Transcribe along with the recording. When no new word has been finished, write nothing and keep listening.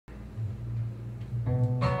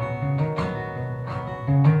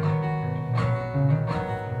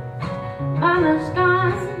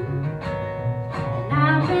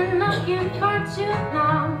too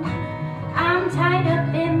long. I'm tied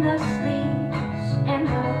up in the sleeves and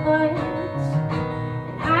the hoods,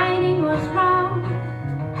 and hiding was wrong.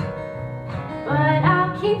 But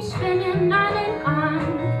I'll keep spinning on and on,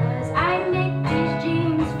 'cause I make these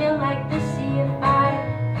jeans feel like the sea if I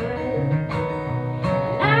could.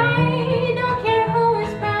 And I don't care who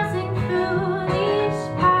is browsing through these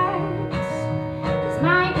parts, 'cause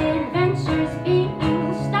my adventure's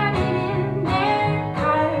being started in their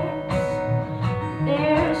hearts.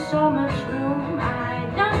 There's so much room, I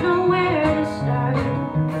don't know where to start.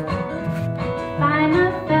 To find a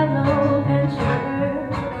fellow venturer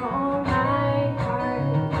for all my heart.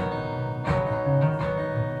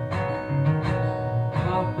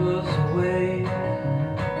 Papa's away,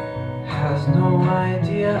 has no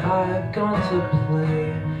idea I've gone to play.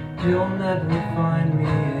 He'll never find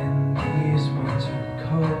me in these winter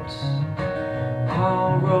coats.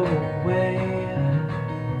 I'll roll away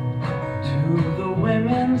to the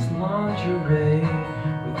women's lingerie,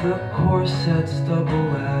 with the corsets double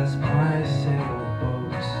as my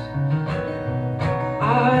sailboats.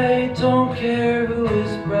 I don't care who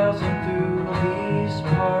is browsing through these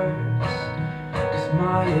parts, 'cause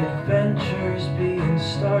my adventure's being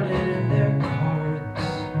started in their carts.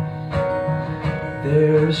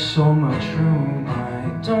 There's so much room, I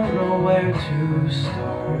don't know where to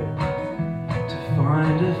start. To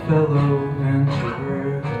find a fellow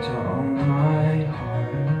venturer to own my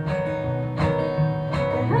heart.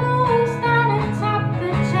 But who is that atop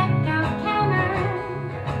the checkout counter?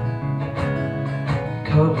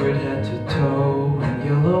 Covered head to toe in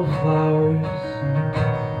yellow flowers.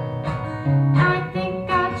 I think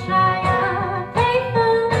I'll try a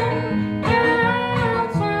playful encounter.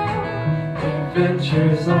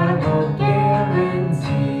 Adventures I won't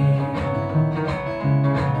guarantee.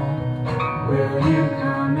 Will you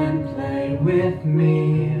come and play with me?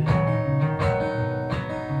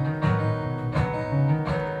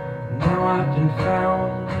 Now I've been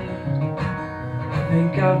found, I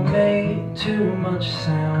think I've made too much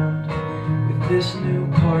sound with this new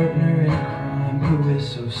partner in crime who is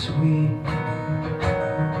so sweet.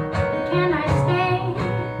 Can I stay?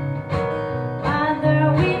 Father,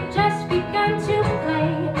 we've just begun to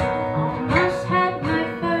play. Almost had my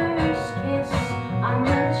first kiss on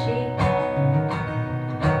the cheek.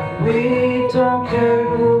 We don't care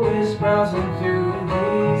who is browsing through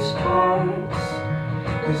these parts,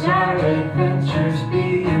 'cause our adventure's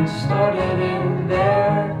being started in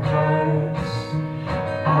their carts.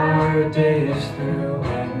 Our day is through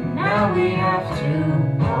and now we have to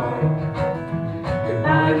part.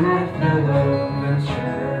 Goodbye, my fellow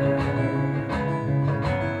venturer.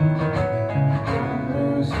 Don't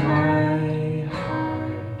lose my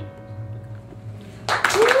heart.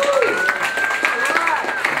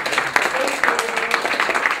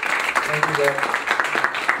 Thank you, guys.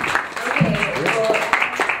 Okay, well,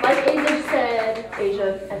 like Asia said,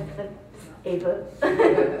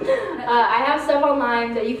 I have stuff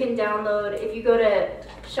online that you can download if you go to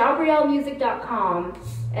sabrielmusic.com,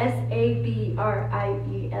 SABRIEL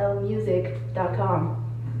music.com.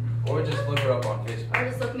 Or just look her up on Facebook. Or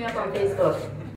just look me up on Facebook.